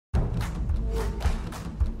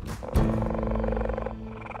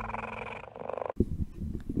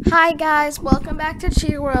Hi guys, welcome back to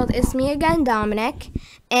Cheer World. It's me again, Dominic,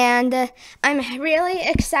 and I'm really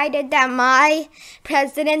excited that my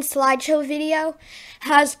president slideshow video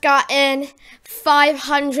has gotten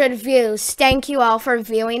 500 views. Thank you all for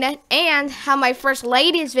viewing it, and how my first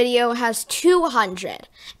lady's video has 200.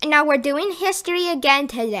 And now we're doing history again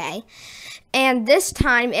today, and this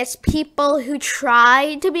time it's people who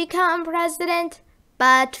tried to become president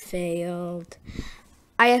but failed.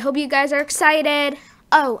 I hope you guys are excited.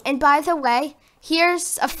 Oh, and by the way,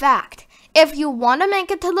 here's a fact. If you want to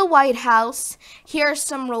make it to the White House, here are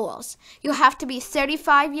some rules. You have to be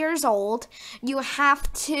 35 years old. You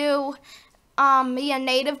have to be a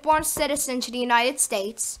native-born citizen to the United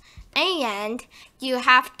States. And you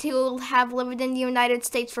have to have lived in the United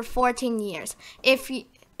States for 14 years. If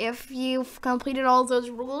you've completed all those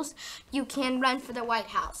rules, you can run for the White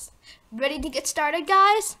House. Ready to get started,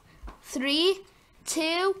 guys? 3,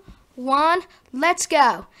 2, 1, let's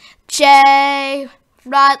go. J.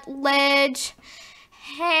 Rutledge,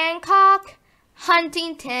 Hancock,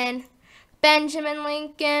 Huntington, Benjamin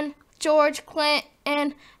Lincoln, George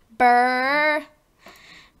Clinton, Burr,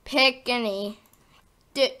 Pinckney,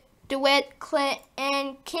 DeWitt,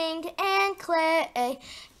 Clinton, King and Clay,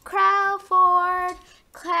 Crawford,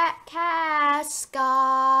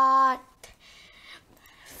 Scott,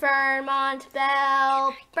 Fairmont,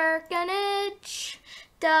 Bell, Birkenage,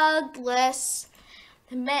 Douglas,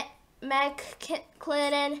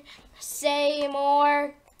 McClellan,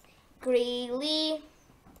 Seymour, Greeley,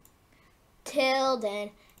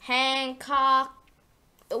 Tilden, Hancock,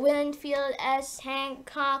 Winfield S.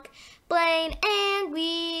 Hancock, Blaine and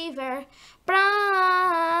Weaver, Bryan,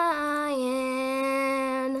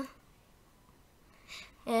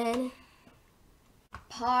 and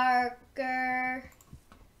Parker,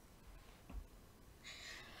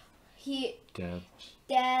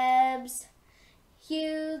 Debs,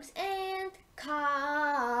 Hughes and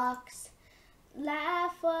Cox,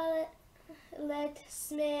 Lafayette,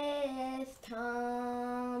 Smith,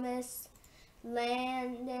 Thomas,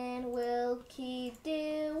 Landon, Wilkie,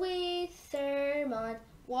 Dewey, Thurmond,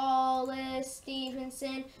 Wallace,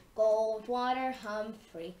 Stevenson, Goldwater,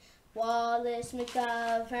 Humphrey, Wallace,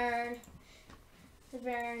 McGovern,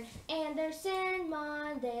 Anderson,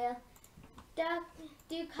 Mondale,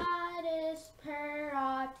 Ducatus,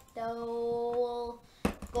 Perrott, Dole,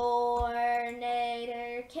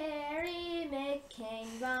 Gornader, Carey, McCain,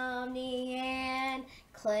 Romney, and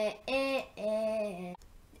Clinton.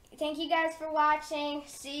 Thank you guys for watching.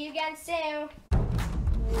 See you again soon.